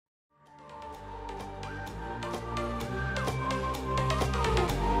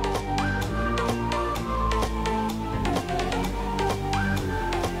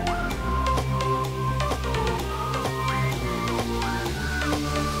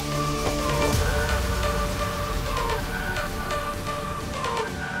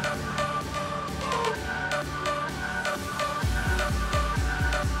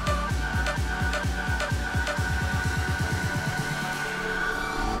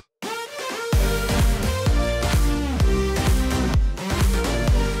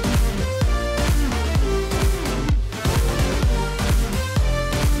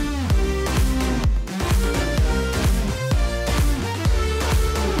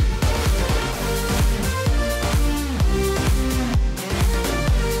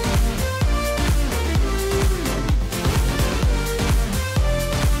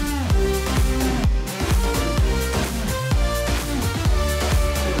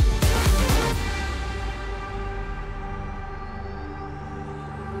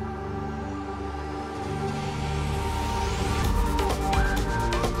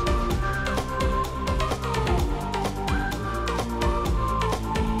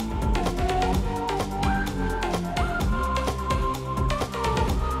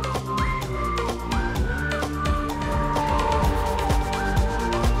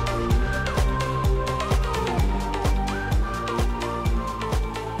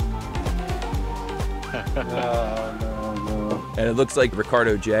No. And it looks like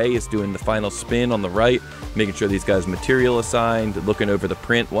Ricardo J is doing the final spin on the right, making sure these guys material assigned, looking over the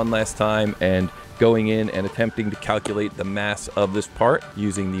print one last time, and going in and attempting to calculate the mass of this part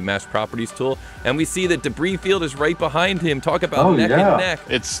using the mass properties tool. And we see that debris field is right behind him. Talk about neck and neck.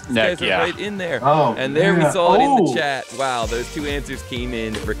 It's These neck, guys are right in there. Oh, and there we saw it in the chat. Wow, those two answers came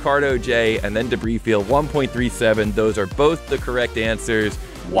in. Ricardo J and then debris field 1.37. Those are both the correct answers.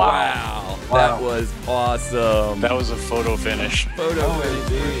 Wow. That was awesome. That was a photo finish. Photo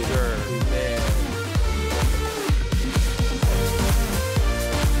finish for sure.